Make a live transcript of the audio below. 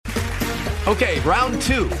Okay, round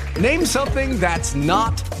two. Name something that's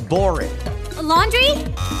not boring. A laundry?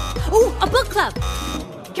 Ooh, a book club.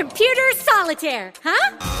 Computer solitaire,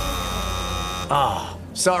 huh? Ah,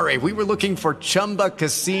 sorry, we were looking for Chumba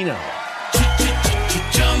Casino.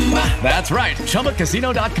 That's right.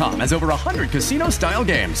 ChumbaCasino.com has over 100 casino-style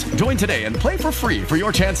games. Join today and play for free for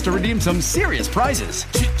your chance to redeem some serious prizes.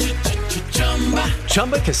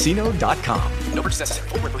 ChumbaCasino.com. No purchase necessary.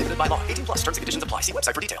 Void where prohibited by law. 18 plus. Terms and conditions apply. See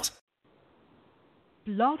website for details.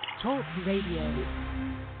 Blog Talk Radio.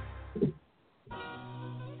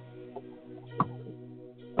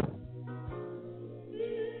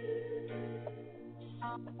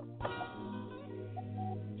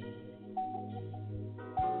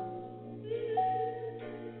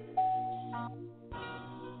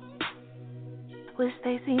 Wish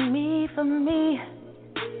they see me for me,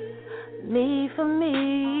 me for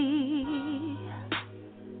me.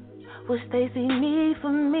 Wish they see me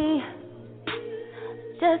for me,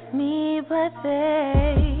 just me but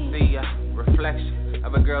they. See a reflection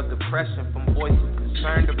of a girl's depression from boys who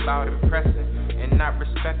concerned about impressing and not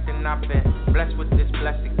respecting. I've been blessed with this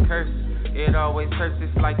blessed curse. It always hurts,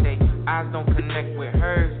 it's like they eyes don't connect with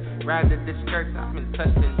hers. Rather the skirts, I've been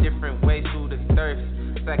touched in different ways through the thirst.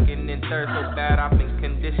 Second and third, so bad I've been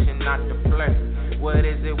conditioned not to flirt. What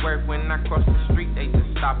is it worth when I cross the street, they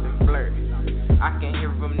just stop and flirt. I can hear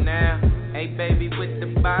them now, hey baby with the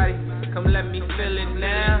body, come let me feel it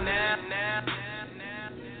now.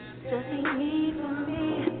 Just see me for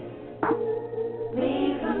me,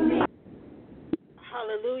 me for me.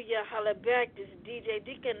 Hallelujah, holla back, this is DJ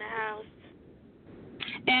Dick in the house.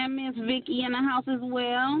 And Miss Vicky in the house as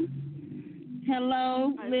well.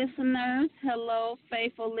 Hello, listeners. Hello,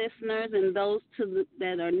 faithful listeners, and those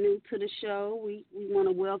that are new to the show. We want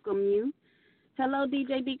to welcome you. Hello,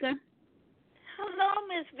 DJ Beaker. Hello,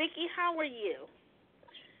 Miss Vicky. How are you?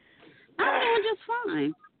 I'm doing just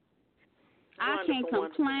fine. I can't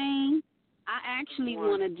complain. Wonderful. I actually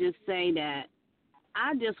want to just say that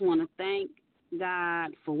I just want to thank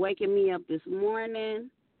God for waking me up this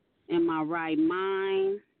morning in my right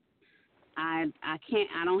mind. I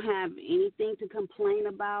don't have anything to complain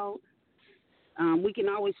about. We can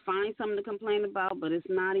always find something to complain about, but it's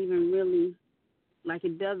not even really, like,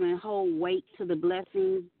 it doesn't hold weight to the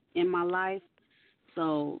blessings in my life.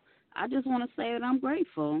 So I just want to say that I'm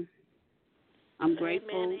grateful. I'm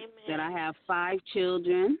grateful that I have 5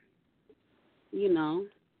 children,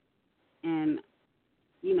 and,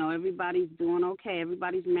 everybody's doing okay.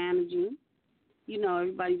 Everybody's managing.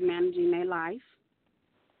 Everybody's managing their life.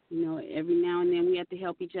 Every now and then we have to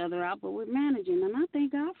help each other out, but we're managing, and I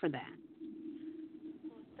thank God for that.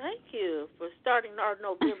 Thank you for starting our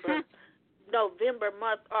November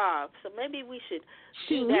month off. So maybe we should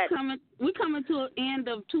do that. We're coming to the end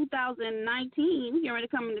of 2019. We're getting ready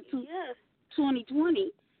to come into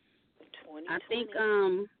 2020. I think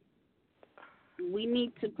we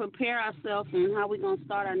need to prepare ourselves on how we're going to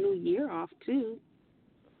start our new year off, too.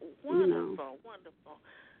 Wonderful, wonderful.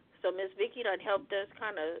 So Miss Vicky done helped us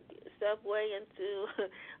kind of segue into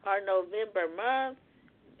our November month,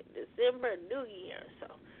 December, New Year.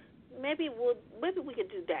 So maybe we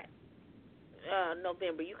could do that.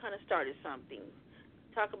 November, you kind of started something.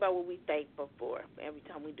 Talk about what we thankful for every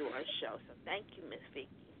time we do our show. So thank you, Miss Vicky.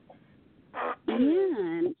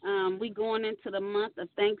 Yeah, and we going into the month of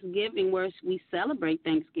Thanksgiving where we celebrate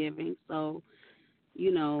Thanksgiving. So,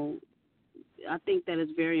 I think that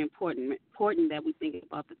it's very important that we think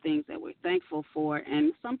about the things that we're thankful for,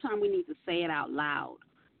 and sometimes we need to say it out loud.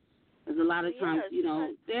 There's a lot of times,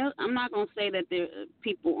 I'm not going to say that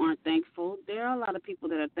people aren't thankful. There are a lot of people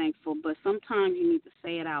that are thankful, but sometimes you need to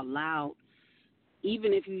say it out loud,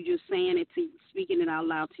 even if you're just speaking it out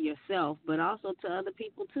loud to yourself, but also to other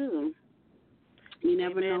people too. You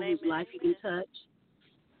never know whose life you can touch.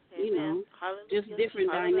 Just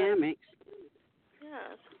different dynamics.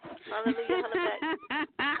 Yes. Hallelujah,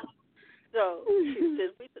 hallelujah. So,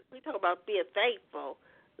 since we talk about being thankful,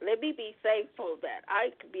 let me be thankful that I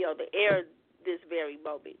could be on the air this very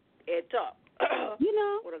moment and talk.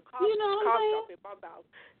 With a cough up in my mouth.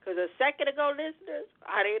 Because a second ago, listeners,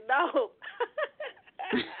 I didn't know.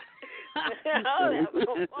 I was having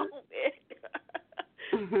a moment.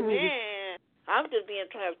 Man, I'm just being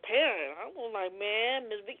transparent. I'm like, man,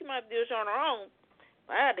 Miss Vicky might do this on her own.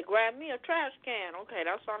 I had to grab me a trash can. Okay,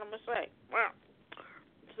 that's all I'm going to say. Wow.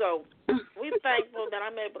 So, we're thankful that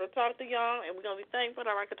I'm able to talk to y'all, and we're going to be thankful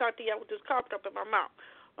that I can talk to y'all with this cough up in my mouth.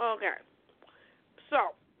 Okay.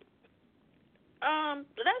 So,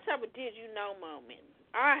 let's have a did you know moment.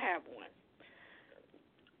 I have one.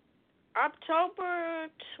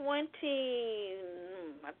 October 20,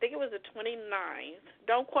 I think it was the 29th.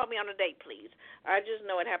 Don't quote me on the date, please. I just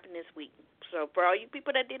know it happened this week. So for all you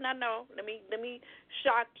people that did not know, let me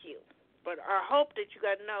shock you. But I hope that you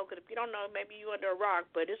guys know, because if you don't know, maybe you under a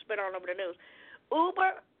rock, but it's been all over the news.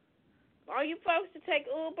 Uber, all you folks that take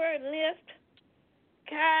Uber and Lyft,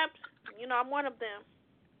 cabs, you know, I'm one of them.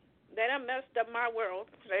 They done messed up my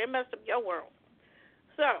world. They done messed up your world.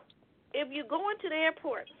 So, if you go into the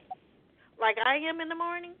airport, like I am in the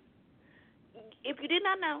morning, if you did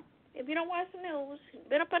not know, if you don't watch the news,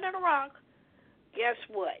 been up under a rock, guess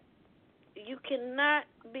what? You cannot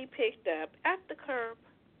be picked up at the curb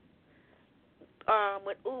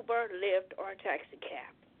with Uber, Lyft, or a taxi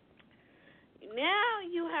cab. Now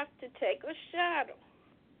you have to take a shuttle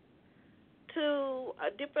to a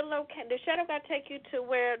different location. The shuttle got to take you to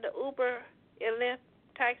where the Uber and Lyft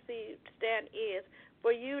taxi stand is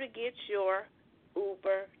for you to get your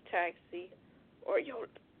Uber, taxi, or your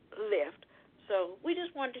Lyft. So we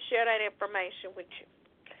just wanted to share that information with you.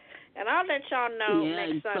 And I'll let y'all know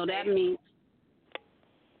next Sunday.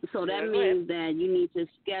 So that means that you need to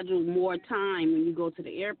schedule more time when you go to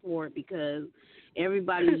the airport, because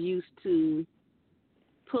everybody's used to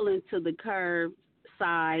pulling to the curb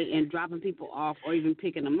side and dropping people off or even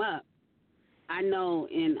picking them up. I know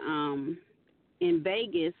in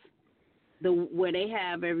Vegas, where they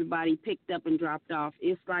have everybody picked up and dropped off,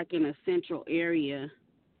 it's like in a central area.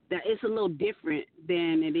 That it's a little different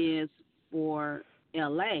than it is for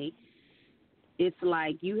LA. It's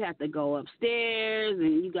like you have to go upstairs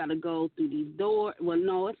and you got to go through these doors. Well,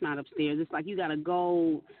 no, it's not upstairs. It's like you got to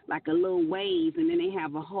go like a little ways, and then they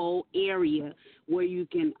have a whole area where you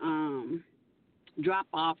can drop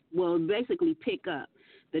off. Well, basically pick up.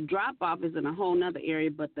 The drop-off is in a whole nother area,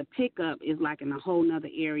 but the pickup is like in a whole nother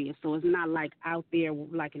area. So it's not like out there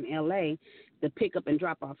like in L.A. The pickup and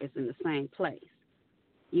drop-off is in the same place,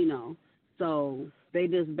 you know. So they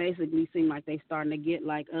just basically seem like they starting to get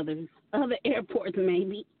like other airports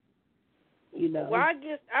maybe, you know. Well,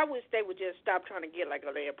 I wish they would just stop trying to get like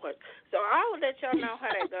other airports. So I'll let y'all know how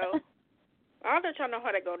that go. I'll let y'all know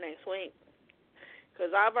how that go next week.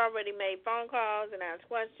 Because I've already made phone calls and asked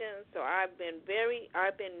questions, so I've been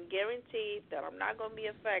guaranteed that I'm not going to be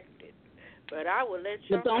affected. But I will let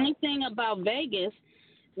you know. But the only thing about Vegas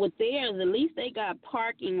with theirs, at least they got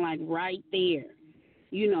parking like right there.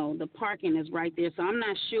 You know, the parking is right there. So I'm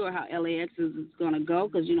not sure how LAX is going to go,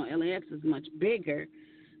 because, you know, LAX is much bigger.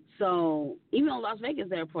 So even though Las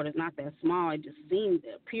Vegas airport is not that small, it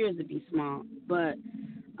appears to be small. But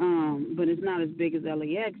it's not as big as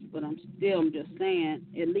LAX, but I'm just saying,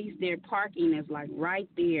 at least their parking is like right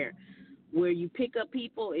there where you pick up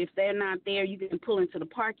people. If they're not there, you can pull into the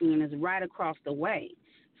parking, and it's right across the way.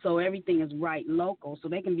 So everything is right local. So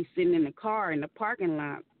they can be sitting in the car in the parking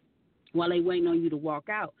lot while they waiting on you to walk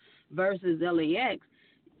out. Versus LAX,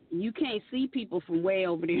 you can't see people from way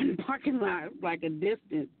over there in the parking lot, like a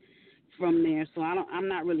distance from there. So I'm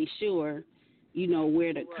not really sure, you know,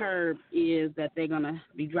 where the curb is that they're going to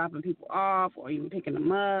be dropping people off or even picking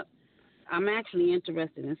them up. I'm actually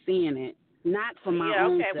interested in seeing it. Not for my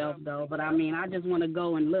own self, though, but I mean, I just want to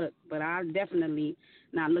go and look. But I'm definitely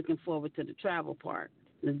not looking forward to the travel part.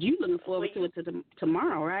 You looking forward to it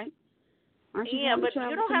tomorrow, right? But you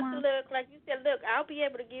don't have to look. Like you said, look, I'll be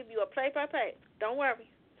able to give you a play-by-play. Don't worry.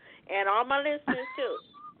 And all my listeners, too.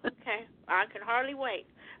 Okay? I can hardly wait.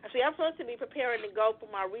 See, I'm supposed to be preparing to go for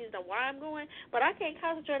my reason why I'm going, but I can't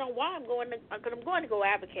concentrate on why I'm going, because I'm going to go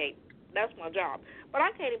advocate. That's my job. But I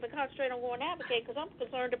can't even concentrate on going to advocate because I'm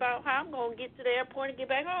concerned about how I'm going to get to the airport and get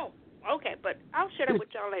back home. Okay, but I'll share that with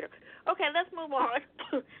y'all later. Okay, let's move on.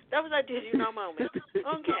 That was our Did You Know moment.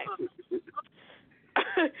 Okay.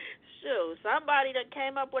 Shoot, somebody that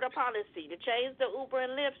came up with a policy to change the Uber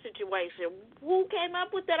and Lyft situation. Who came up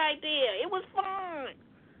with that idea? It was fun.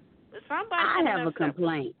 I have a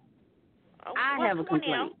complaint. I have a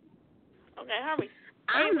complaint. Okay, hurry.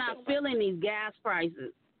 I'm not feeling these gas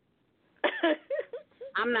prices.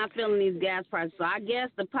 I'm not feeling these gas prices. So I guess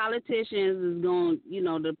the politicians is going, you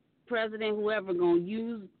know, the president, whoever, going to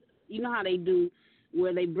use, you know how they do,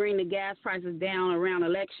 where they bring the gas prices down around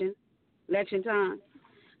election time.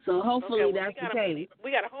 So hopefully that's the case.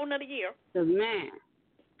 We got a whole nother year. Because, man,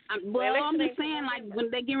 I'm just saying, like, when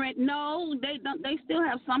they get ready, no, they don't. They still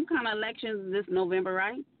have some kind of elections this November,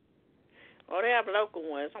 right? Oh, they have local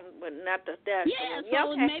ones, but not the national ones. Yeah,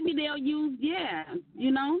 so maybe they'll use,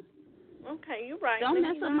 you know. Okay, you're right. Don't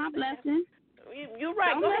mess up my blessing. You're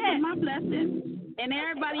right. Don't mess up my blessing and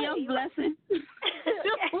everybody else's blessing.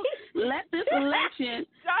 Let this election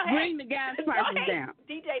bring the gas prices down.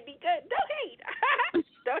 DJ, be good. Don't hate.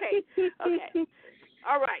 Don't hate. Okay.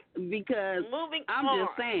 All right. because I'm on.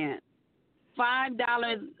 just saying,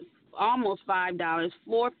 $5, almost $5,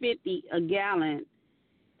 $4.50 a gallon.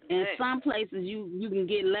 And some places you can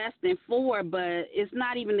get less than $4, but it's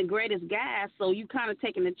not even the greatest gas, so you kind of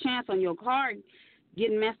taking a chance on your car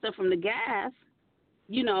getting messed up from the gas,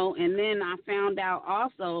 you know. And then I found out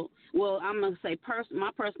also, well, I'm going to say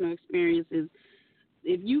my personal experience is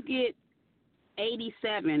if you get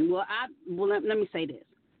 87, let me say this.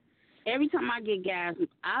 Every time I get gas,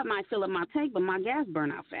 I might fill up my tank, but my gas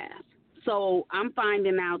burn out fast. So I'm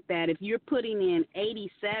finding out that if you're putting in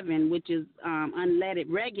 87, which is unleaded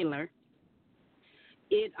regular,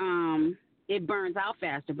 it burns out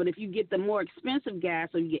faster. But if you get the more expensive gas,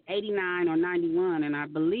 so you get 89 or 91, and I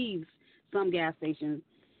believe some gas stations,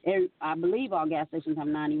 I believe all gas stations have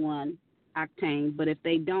 91 octane, but if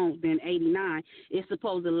they don't, then 89, it's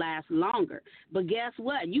supposed to last longer. But guess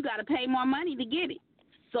what? You got to pay more money to get it.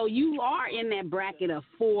 So you are in that bracket of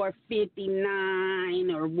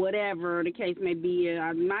 $4.59 or whatever the case may be.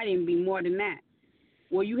 It might even be more than that,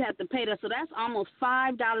 where you have to pay that. So that's almost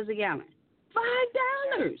 $5 a gallon.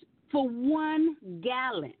 $5 for 1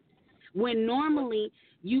 gallon. When normally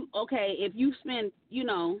if you spend,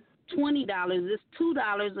 $20, it's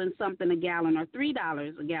 $2 and something a gallon or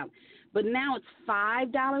 $3 a gallon. But now it's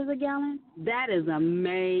 $5 a gallon. That is a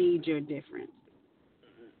major difference.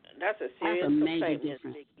 That's a serious major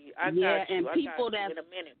difference. And people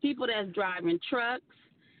that's driving trucks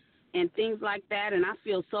and things like that, and I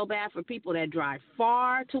feel so bad for people that drive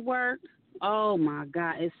far to work. Oh my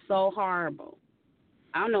God, it's so horrible.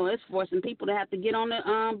 I don't know, it's forcing people to have to get on the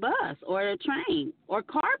bus or a train or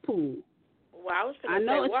carpool. Well, I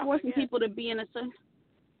know it's forcing people to be in a.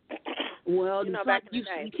 Well, you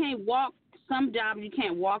can't walk. Some jobs you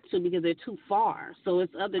can't walk to because they're too far. So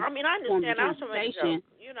it's other I forms of understand. transportation.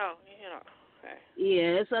 Okay.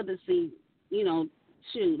 Yeah, it's other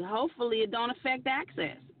shoot. Hopefully it don't affect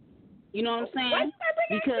access. You know what I'm saying?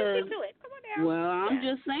 Because I'm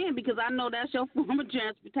just saying because I know that's your form of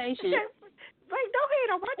transportation. Wait, don't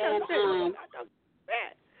hate on my transportation.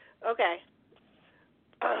 Okay.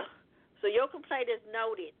 So your complaint is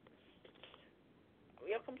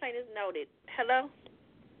noted. Hello?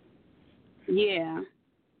 Yeah.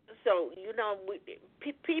 So,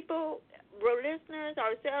 people, listeners,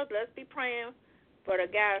 ourselves, let's be praying for the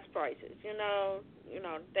gas prices.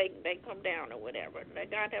 They come down or whatever.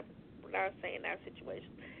 Let God help us say in that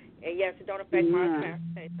situation. And yes, it don't affect my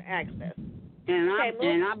transportation access. And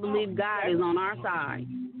I believe God is on our side.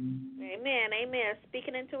 Amen.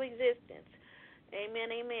 Speaking into existence. Amen.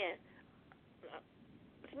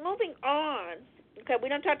 Moving on. Okay, we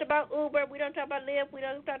done talked about Uber, we done talked about Lyft, we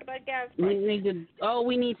done talked about gas prices.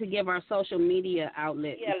 We need to give our social media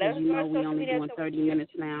outlet because we only doing 30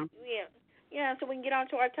 minutes now. Yeah, so we can get on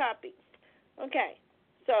to our topic. Okay,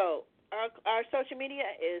 so our social media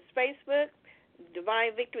is Facebook,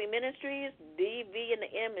 Divine Victory Ministries, DV and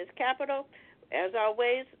the M is capital. As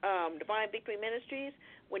always, Divine Victory Ministries,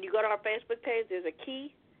 when you go to our Facebook page, there's a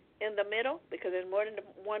key in the middle because there's more than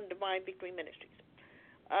one Divine Victory Ministries.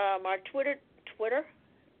 Our Twitter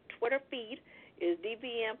feed is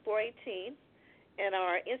DVM418, and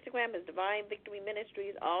our Instagram is Divine Victory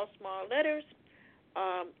Ministries, all small letters.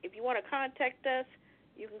 If you want to contact us,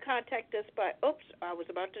 you can contact us by, I was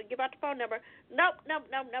about to give out the phone number. Nope, not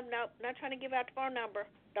trying to give out the phone number.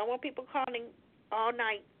 Don't want people calling all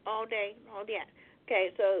night, all day, all that.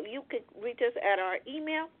 Okay, so you can reach us at our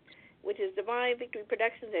email, which is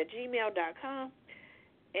divinevictoryproductions@gmail.com,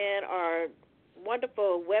 and our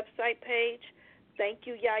wonderful website page. Thank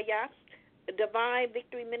you, Yaya. Divine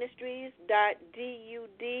Victory Ministries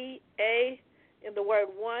 .duda in the word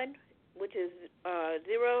one, which is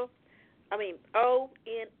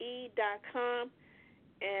ONE.com.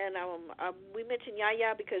 And we mentioned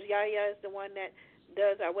Yaya because Yaya is the one that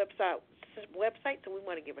does our website, so we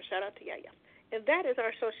want to give a shout out to Yaya. And that is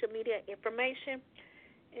our social media information.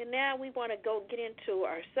 And now we want to go get into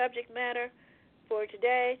our subject matter for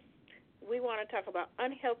today. We want to talk about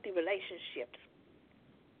unhealthy relationships.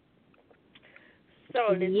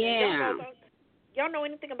 So, y'all know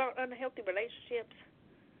anything about unhealthy relationships?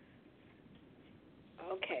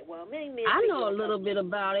 Okay, well, I know a little bit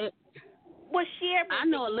about it. Well, share. I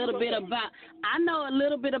know a little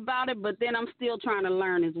bit about it, but then I'm still trying to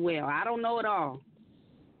learn as well. I don't know it all.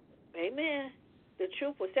 Amen. The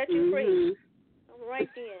truth will set you free. All right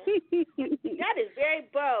then. That is very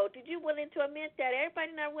bold. Did you willing to admit that?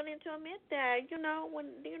 Everybody not willing to admit that. They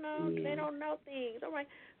don't know things. All right.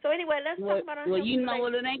 So anyway, let's talk about unhealthy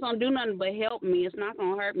relationships. It ain't gonna do nothing but help me. It's not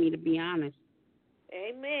gonna hurt me, to be honest.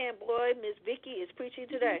 Amen, boy. Miss Vicky is preaching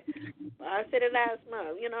today. I said it last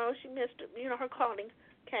month. She missed her calling.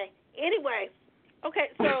 Okay. Anyway, okay,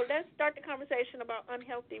 so let's start the conversation about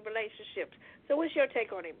unhealthy relationships. So what's your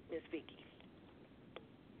take on it, Miss Vicky?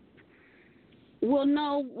 Well,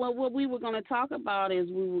 no. Well, what we were going to talk about is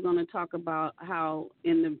we were going to talk about how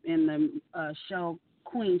in the show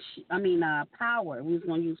Power. We was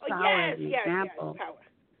going to use Power as an example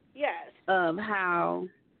of how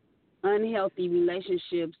unhealthy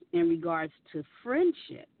relationships in regards to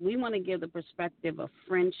friendship. We want to give the perspective of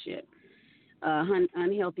friendship,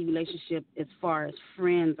 unhealthy relationship as far as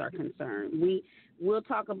friends are concerned. We'll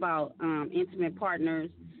talk about intimate partners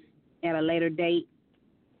at a later date.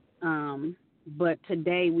 But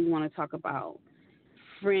today we want to talk about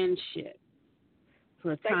friendship,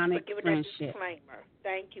 platonic friendship.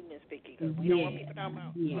 Thank you, Miss Vicky. We don't want people talking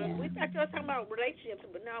about. We thought you were talking about relationships,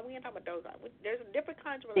 but no, we ain't talking about those. There's different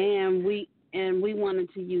kinds of relationships. And we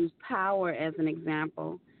wanted to use Power as an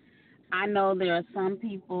example. I know there are some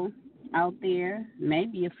people out there,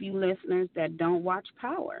 maybe a few listeners that don't watch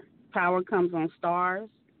Power. Power comes on Stars.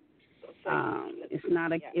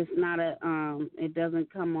 It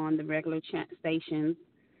doesn't come on the regular stations.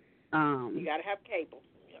 You got to have cable.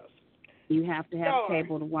 Yes. You have to have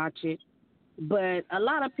cable to watch it. But a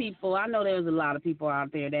lot of people, I know there's a lot of people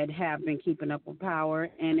out there that have been keeping up with Power,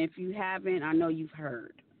 and if you haven't, I know you've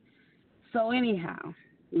heard. So anyhow,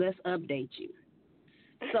 let's update you.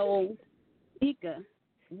 So, Ika,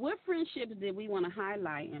 what friendships did we want to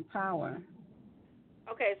highlight in Power?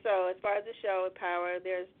 Okay, so as far as the show Power,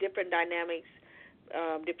 there's different dynamics,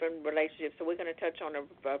 different relationships. So we're going to touch on a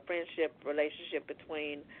friendship relationship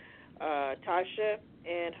between Tasha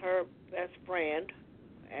and her best friend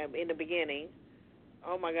in the beginning.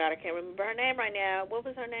 Oh, my God, I can't remember her name right now. What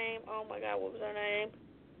was her name? Oh, my God, what was her name?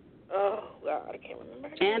 Oh, God, I can't remember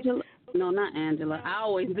her name. Angela? No, not Angela. I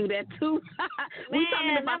always do that, too. We're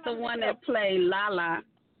talking about the one that played Lala.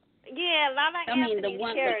 Yeah, Lala Anthony's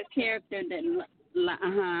the character that...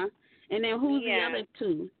 And then who's the other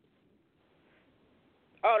two?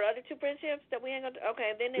 Oh, the other two friendships that we ain't gonna.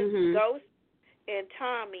 Okay, then there's Ghost and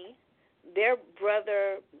Tommy, their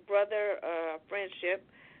brother friendship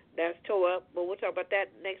that's tore up. But we'll talk about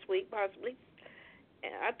that next week possibly.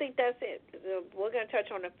 And I think that's it. We're gonna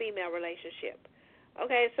touch on the female relationship.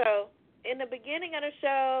 Okay, so in the beginning of the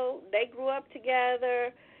show, they grew up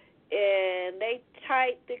together, and they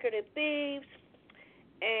tight, thicker than thieves.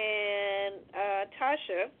 And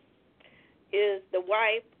Tasha is the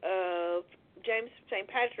wife of James St.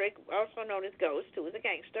 Patrick, also known as Ghost, who was a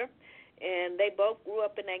gangster. And they both grew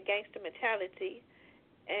up in that gangster mentality.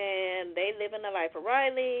 And they live in the life of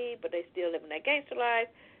Riley, but they still live in that gangster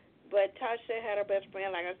life. But Tasha had her best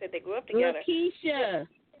friend. Like I said, they grew up together. Lakeisha.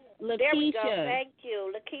 There we go. Thank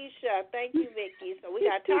you. Lakeisha. Thank you, Vicky. So we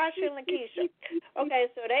got Tasha and Lakeisha.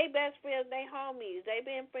 Okay, so they best friends, they homies. They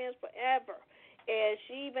been friends forever. And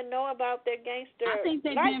she even know about their gangster. I think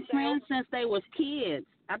they've been friends since they was kids.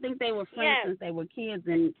 I think they were friends since they were kids,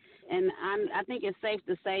 and I think it's safe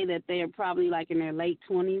to say that they are probably like in their late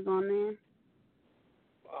 20s on there,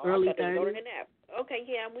 early 30s. Okay,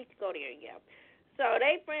 yeah, we could go there. Yeah. So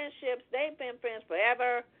they friendships, they've been friends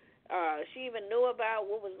forever. She even knew about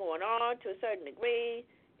what was going on to a certain degree,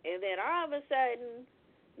 and then all of a sudden,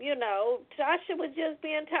 you know, Tasha was just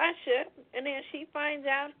being Tasha, and then she finds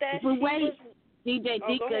out that was. DJ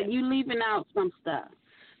Dika, you leaving out some stuff.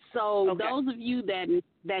 So those of you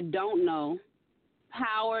that don't know,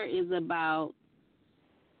 Power is about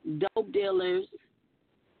dope dealers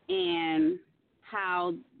and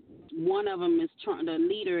how one of them the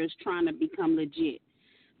leader is trying to become legit.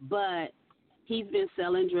 But he's been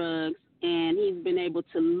selling drugs, and he's been able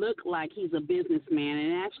to look like he's a businessman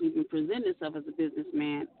and actually been presenting himself as a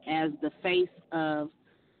businessman, as the face of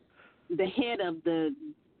the head of the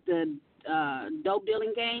dope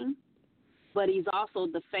dealing game, but he's also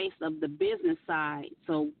the face of the business side,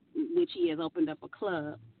 so which he has opened up a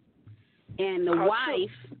club. And the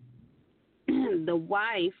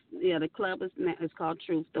the club is called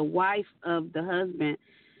Truth. The wife of the husband,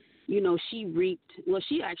 you know,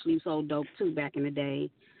 she actually sold dope too back in the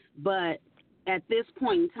day, but at this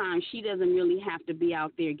point in time, she doesn't really have to be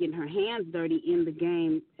out there getting her hands dirty in the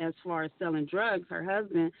game as far as selling drugs. Her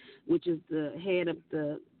husband, which is the head of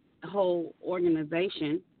the whole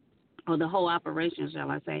organization, or the whole operation,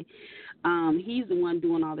 shall I say, he's the one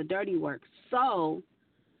doing all the dirty work. So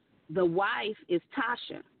the wife is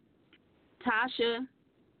Tasha. Tasha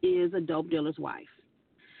is a dope dealer's wife.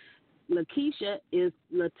 Lakeisha is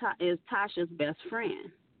Tasha's best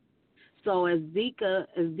friend. So as DJ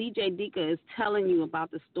Dika is telling you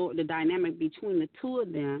about the dynamic between the two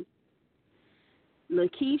of them,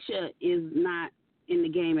 Lakeisha is not in the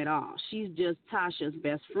game at all. She's just Tasha's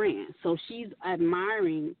best friend. So she's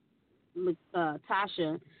admiring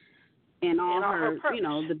Tasha and all her you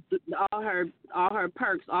know, all her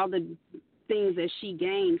perks, all the things that she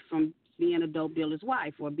gained from being a dope dealer's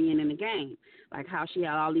wife or being in the game, like how she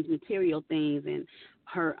had all these material things and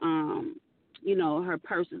her you know, her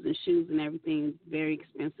purses and shoes and everything, very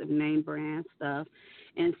expensive name brand stuff,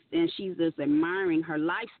 and she's just admiring her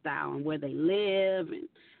lifestyle and where they live and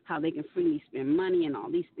how they can freely spend money and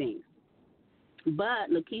all these things.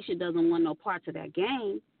 But Lakeisha doesn't want no parts of that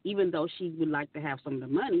game, even though she would like to have some of the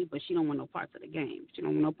money, but she don't want no parts of the game. She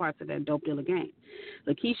don't want no parts of that dope dealer game.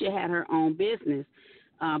 Lakeisha had her own business.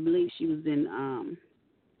 I believe she was in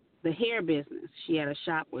the hair business. She had a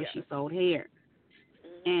shop where she sold hair.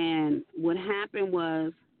 And what happened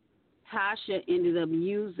was Tasha ended up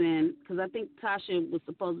using, because I think Tasha was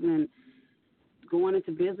supposed to be going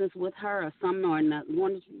into business with her or something or not,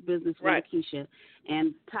 going into business with Lakeisha.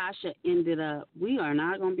 And Tasha ended up, we are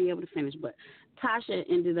not going to be able to finish, but Tasha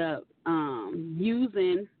ended up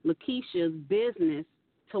using Lakeisha's business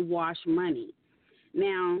to wash money.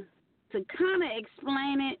 Now, to kind of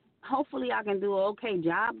explain it, hopefully I can do an okay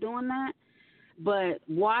job doing that, but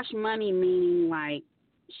wash money meaning like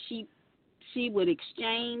she would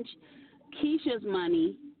exchange Keisha's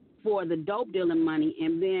money for the dope dealing money,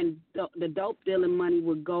 and then the dope dealing money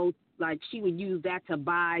would go, like she would use that to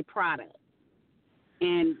buy product.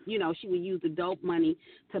 And, you know, she would use the dope money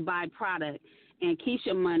to buy product, and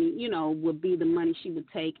Keisha money, you know, would be the money she would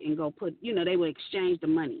take and go put, you know, they would exchange the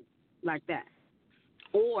money like that.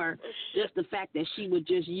 Or just the fact that she would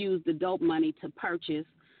just use the dope money to purchase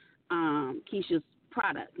Keisha's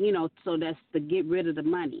product, you know, so that's to get rid of the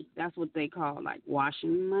money. That's what they call like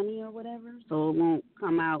washing money or whatever. So it won't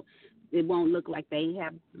come out, it won't look like they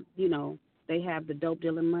have, you know, they have the dope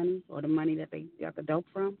dealing money or the money that they got the dope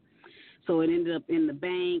from. So it ended up in the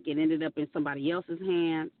bank, it ended up in somebody else's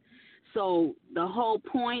hands. So the whole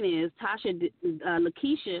point is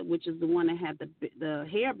Lakeisha, which is the one that had the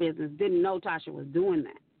hair business, didn't know Tasha was doing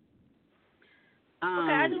that.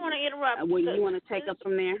 Okay, I just want to interrupt. Well, you want to take up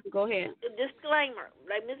from there? Go ahead. Disclaimer.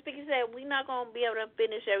 Like Ms. Vicky said, we're not going to be able to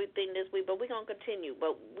finish everything this week, but we're going to continue.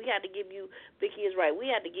 But we had to give you, Vicky is right, we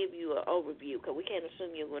had to give you an overview because we can't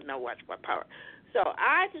assume you're going to know Watch My Power. So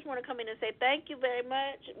I just want to come in and say thank you very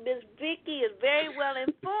much. Ms. Vicky is very well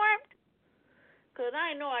informed because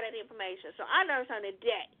I didn't know all that information. So I learned something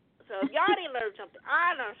today. So if y'all didn't learn something,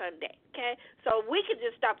 I learned something today, okay? So we can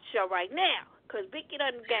just stop the show right now because Vicky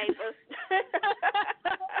done gave us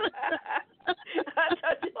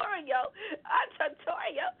a tutorial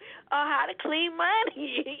on how to clean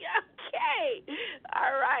money. Okay.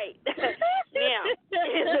 All right. Now,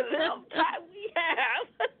 in the little time we have,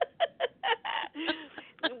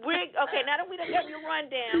 okay, now that we done gave you a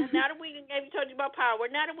rundown, now that we done told you about power,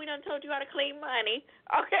 now that we done told you how to clean money,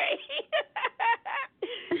 okay,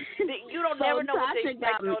 you don't never know what to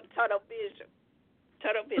expect on Tunnel Vision.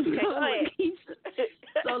 Tunnel Vision. Okay, go ahead.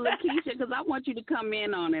 So, Lakeisha, because I want you to come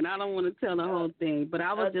in on it. I don't want to tell the whole thing, but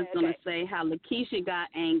I was just going to say how Lakeisha got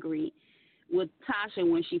angry with Tasha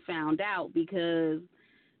when she found out because,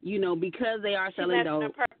 you know, because they are selling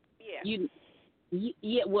dope.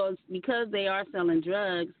 Well, because they are selling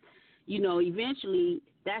drugs, you know, eventually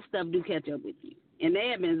that stuff do catch up with you. And they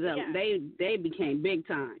have been, they became big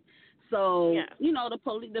time. So, you know,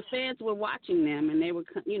 the feds were watching them and they were,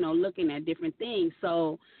 you know, looking at different things.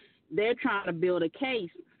 So they're trying to build a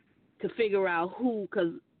case to figure out who,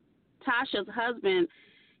 because Tasha's husband,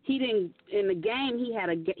 he didn't, in the game, he had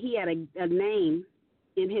a name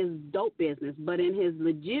in his dope business, but in his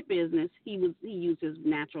legit business, he used his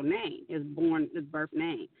natural name, his birth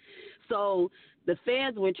name. So the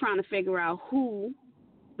feds were trying to figure out who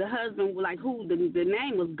the husband, like who the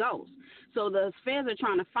name was Ghost. So the feds are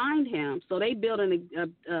trying to find him. So they built a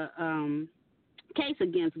case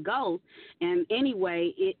against Ghost. And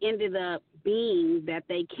anyway, it ended up being that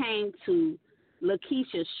they came to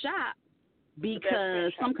Lakeisha's shop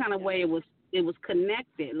because some kind of way it was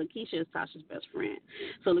connected. Lakeisha is Tasha's best friend.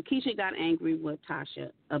 So Lakeisha got angry with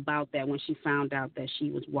Tasha about that when she found out that she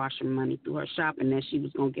was washing money through her shop and that she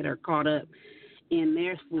was going to get her caught up in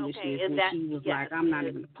their foolishness. And she was like, I'm not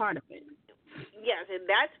even a part of it. Yes, and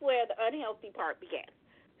that's where the unhealthy part began.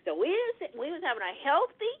 So we was having a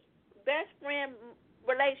healthy best friend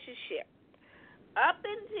relationship up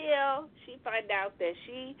until she found out that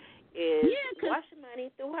she is washing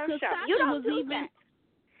money through her shop. Tasha you don't do that.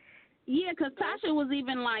 Yeah, because Tasha was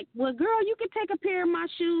even like, well, girl, you can take a pair of my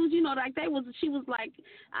shoes. You know, like she was like,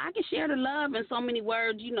 I can share the love in so many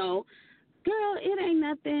words, you know. Girl, it ain't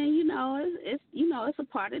nothing, you know, it's you know, it's a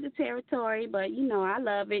part of the territory, but, you know, I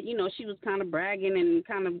love it. You know, she was kind of bragging and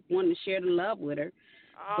kind of wanting to share the love with her.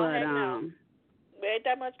 Oh, There ain't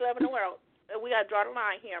that much love in the world. We got to draw the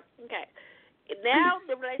line here. Okay. Now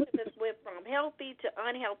the relationship went from healthy to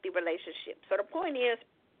unhealthy relationships. So the point is,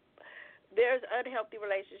 there's unhealthy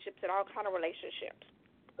relationships and all kind of relationships.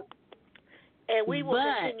 And we will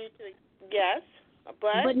continue to, yes.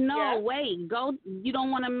 But no, wait. Go. You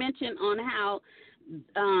don't want to mention on how.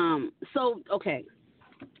 Okay.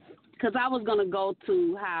 Because I was gonna go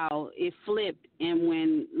to how it flipped and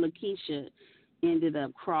when Lakeisha ended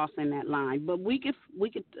up crossing that line. But we could. We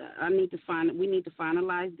need to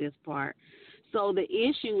finalize this part. So the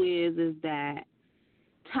issue is that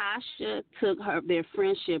Tasha took their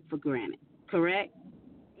friendship for granted. Correct?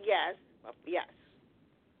 Yes. Yes.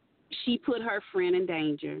 She put her friend in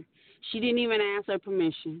danger. She didn't even ask her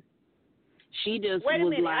permission. She just Wait a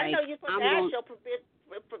was minute. like, I know you're supposed to ask your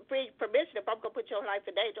permission if I'm going to put your life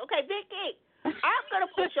in danger. Okay, Vicky, I'm going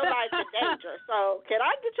to put your life in danger. So can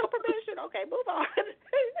I get your permission? Okay, move on.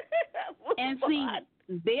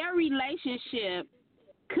 Their relationship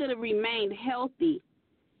could have remained healthy,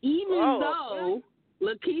 even though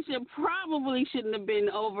Lakeisha probably shouldn't have been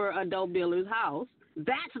over a dope dealer's house.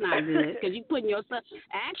 That's not good because you putting yourself.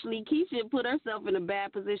 Actually, Keisha put herself in a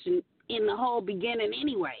bad position in the whole beginning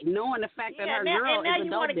anyway, knowing the fact that her girl is a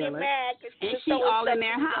dope dealer and she all in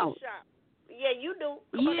their house. Yeah, you do.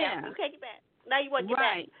 Come on now. You can't get mad. Now you want to get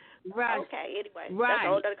mad. Right. Okay. Anyway, that's a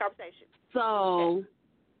whole other conversation. So,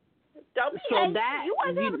 don't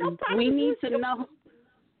be we need to know.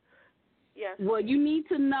 Yes. Well, you need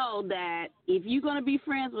to know that if you're going to be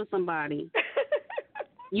friends with somebody.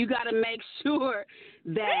 You got to make sure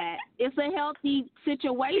that it's a healthy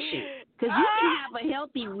situation because you can have a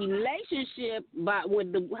healthy relationship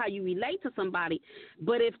with how you relate to somebody.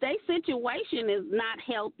 But if their situation is not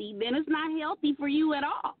healthy, then it's not healthy for you at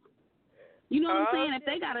all. You know what I'm saying? If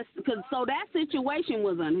they got so that situation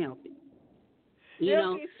was unhealthy. You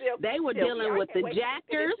know, they were dealing with the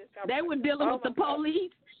jackers, they were dealing with the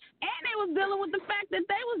police, and they was dealing with the fact that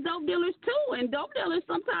they was dope dealers too. And dope dealers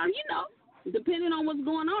sometimes, depending on what's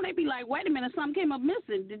going on, they be like, wait a minute, something came up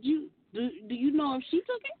missing. Do you know if she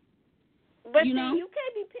took it? But you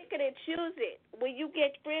can't be picking and choosing. When you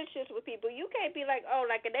get friendships with people, you can't be like,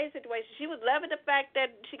 like in their situation, she was loving the fact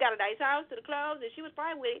that she got a nice house to the clothes and she was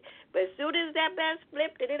fine with it. But as soon as that mess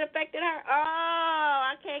flipped and it affected her,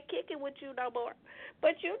 I can't kick it with you no more.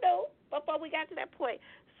 But before we got to that point.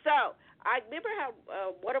 So I remember how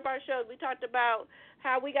one of our shows we talked about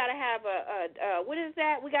how we got to have what is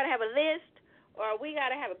that? We got to have a list or we got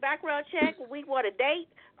to have a background check when we want a date.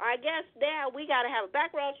 I guess now we got to have a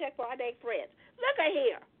background check for our date friends. Look at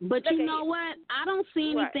here. But you know what? I don't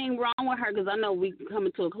see anything wrong with her because I know we're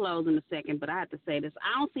coming to a close in a second, but I have to say this.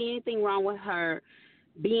 I don't see anything wrong with her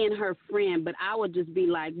being her friend, but I would just be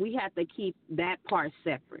like, we have to keep that part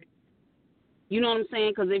separate. You know what I'm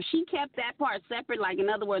saying? Because if she kept that part separate, like in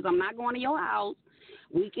other words, I'm not going to your house,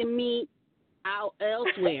 we can meet out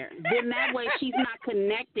elsewhere. Then that way she's not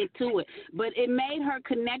connected to it. But it made her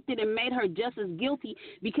connected and made her just as guilty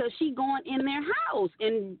because she going in their house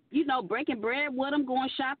and, breaking bread with them, going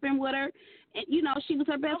shopping with her. And, she was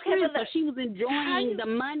her best friend, so she was enjoying the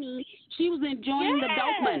money. She was enjoying the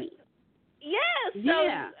dope money. Yes, so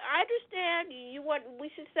I understand we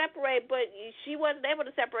should separate, but she wasn't able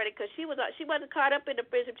to separate it because she wasn't caught up in the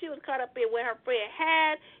friendship. She was caught up in what her friend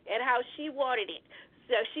had and how she wanted it.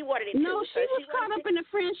 So she wanted it too. No, she was caught up in the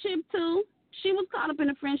friendship too. She was caught up in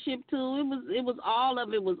the friendship too. It was all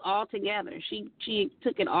of it was all together. She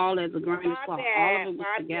took it all as a grain of salt. All of it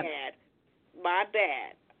was together. My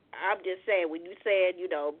bad. I'm just saying when you said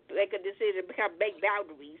make a decision, make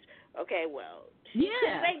boundaries. Okay, well.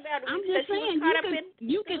 I'm just saying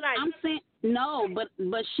you can. I'm saying no, but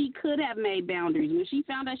she could have made boundaries. When she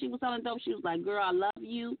found out she was selling dope, she was like, "Girl, I love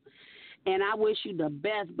you, and I wish you the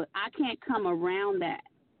best, but I can't come around that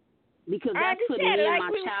because that's putting me and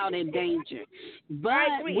my child in danger.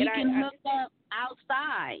 But we can hook up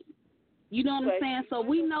outside." You know what I'm saying? So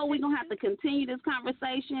we know we're going to have to continue this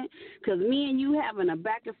conversation because me and you having a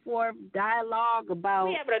back and forth dialogue about,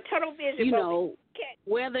 we having a tunnel vision,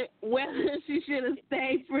 whether she should have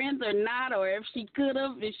stayed friends or not, or if she could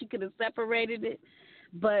have separated it.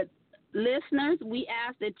 But listeners, we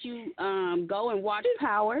ask that you go and watch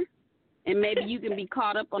Power, and maybe you can be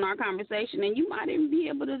caught up on our conversation, and you might even be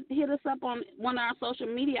able to hit us up on one of our social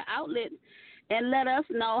media outlets and let us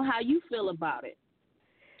know how you feel about it.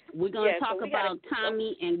 We're going to talk about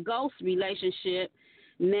Tommy and Ghost's relationship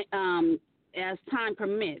as time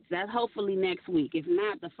permits. That's hopefully next week, if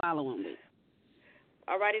not the following week.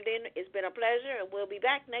 All righty then. It's been a pleasure, and we'll be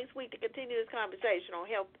back next week to continue this conversation on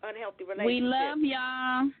unhealthy relationships. We love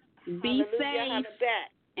y'all. Be safe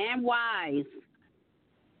and wise.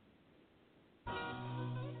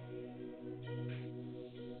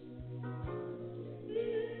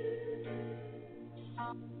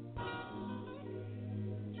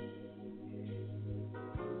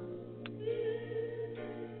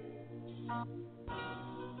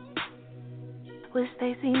 With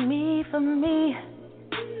Stacy, me for me.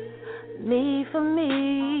 Me for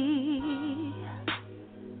me.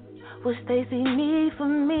 With Stacy, me for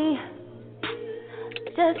me.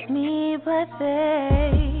 Just me, but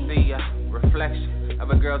they. See reflection of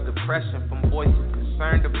a girl's depression from boys who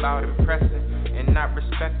concerned about impressing and not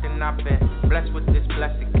respecting. I've been blessed with this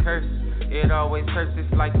blessed curse. It always hurts.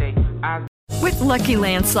 It's like they eyes. With Lucky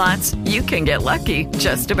Land Slots, you can get lucky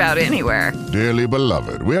just about anywhere. Dearly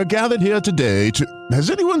beloved, we are gathered here today to...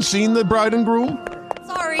 Has anyone seen the bride and groom?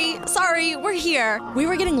 Sorry, we're here. We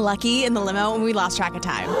were getting lucky in the limo and we lost track of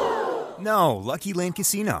time. No, Lucky Land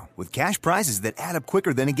Casino, with cash prizes that add up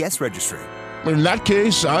quicker than a guest registry. In that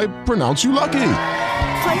case, I pronounce you lucky.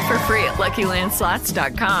 Play for free at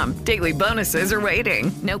LuckyLandSlots.com. Daily bonuses are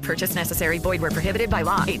waiting. No purchase necessary. Void where prohibited by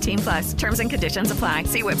law. 18+. Terms and conditions apply.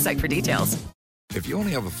 See website for details. If you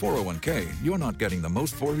only have a 401k, you're not getting the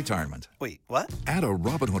most for retirement. Wait, what? Add a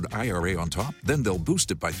Robinhood IRA on top, then they'll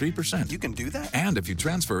boost it by 3%. You can do that? And if you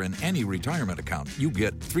transfer in any retirement account, you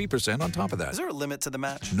get 3% on top of that. Is there a limit to the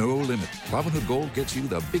match? No limit. Robinhood Gold gets you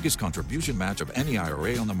the biggest contribution match of any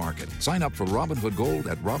IRA on the market. Sign up for Robinhood Gold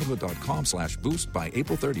at Robinhood.com/boost by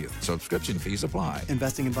April 30th. Subscription fees apply.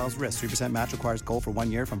 Investing involves risk. 3% match requires gold for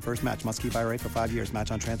 1 year from first match. Must keep IRA for 5 years.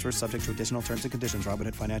 Match on transfers subject to additional terms and conditions.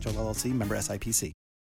 Robinhood Financial LLC, member SIPC.